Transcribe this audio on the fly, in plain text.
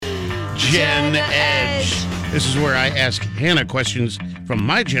Gen Edge. This is where I ask Hannah questions from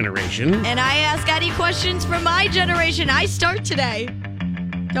my generation. And I ask Eddie questions from my generation. I start today.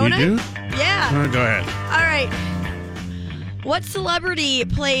 Don't I? You do? Yeah. Go ahead. All right. What celebrity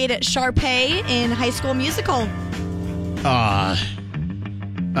played Sharpay in High School Musical?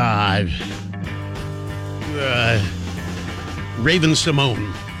 Raven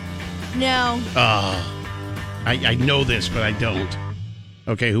Simone. No. I know this, but I don't.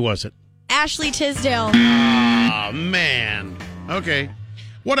 Okay, who was it? Ashley Tisdale. Oh, man. Okay.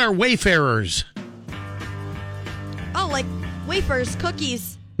 What are Wayfarers? Oh, like wafers,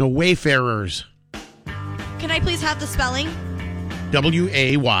 cookies. No, Wayfarers. Can I please have the spelling?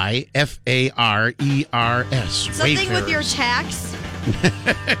 Wayfarers. Something with your tax?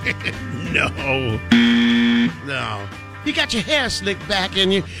 No. No. You got your hair slicked back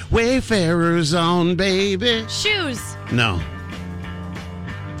and your Wayfarers on, baby. Shoes. No.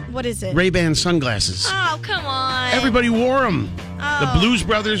 What is it? Ray-Ban sunglasses. Oh, come on. Everybody wore them. Oh. The Blues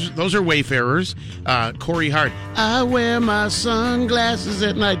Brothers, those are Wayfarers. Corey Hart, I wear my sunglasses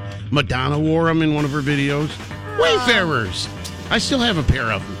at night. Madonna wore them in one of her videos. Wayfarers. I still have a pair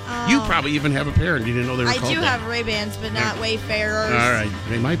of them. Oh. You probably even have a pair and you didn't know they were called I do that. have Ray-Bans, but not Wayfarers. All right.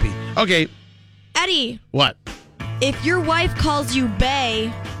 They might be. Okay. Eddie. What? If your wife calls you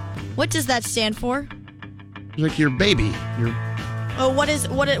bae, what does that stand for? Like your baby. Your Oh, what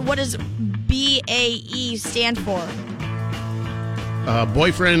does BAE stand for?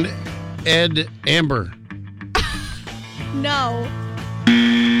 boyfriend, Ed Amber. No.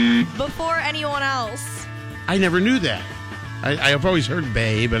 Before anyone else. I never knew that. I've always heard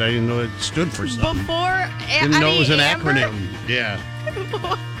Bay, but I didn't know it stood for something. Before Didn't know it was an Amber? acronym. Yeah.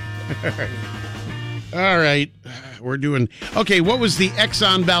 All right. We're doing... Okay, what was the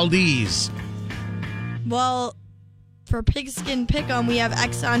Exxon Valdez? Well, for Pigskin Pick'em, we have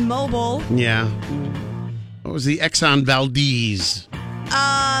Exxon Mobil. Yeah. What was the Exxon Valdez?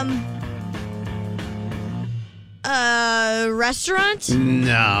 Restaurant?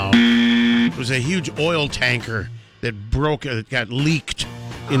 No. It was a huge oil tanker that broke, it got leaked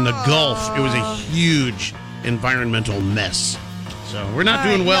in the Gulf. It was a huge environmental mess. So we're not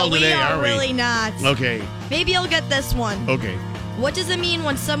doing well today, are we? Really not. Okay. Maybe you'll get this one. Okay. What does it mean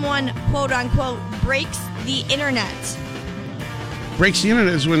when someone, quote unquote, breaks the internet? Breaks the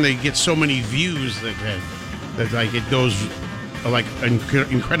internet is when they get so many views that like it goes like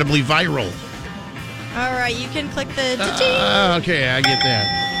incredibly viral. All right, you can click the... Okay, I get that.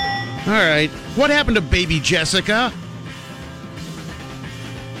 All right. What happened to baby Jessica?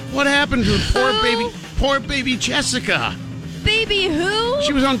 What happened to poor baby Jessica? Baby who?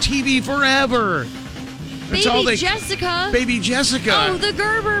 She was on TV forever. That's Baby Jessica? Baby Jessica. Oh, the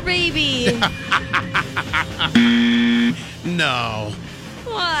Gerber baby. No.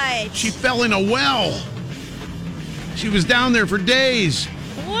 What? She fell in a well. She was down there for days.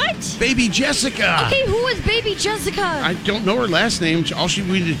 What? Baby Jessica. Okay, who was Baby Jessica? I don't know her last name.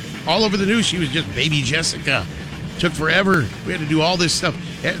 We did all over the news. She was just Baby Jessica. Took forever. We had to do all this stuff.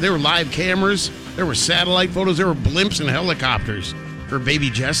 There were live cameras. There were satellite photos. There were blimps and helicopters for Baby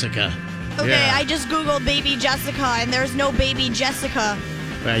Jessica. Okay, yeah. I just Googled Baby Jessica, and there's no Baby Jessica.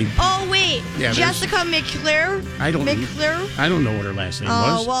 Oh, wait. Yeah, Jessica McClure? I don't know what her last name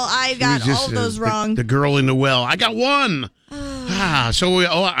was. Oh, well, I got all of those wrong. The girl in the well. I got one. So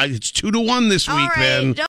it's 2-1 this week, then.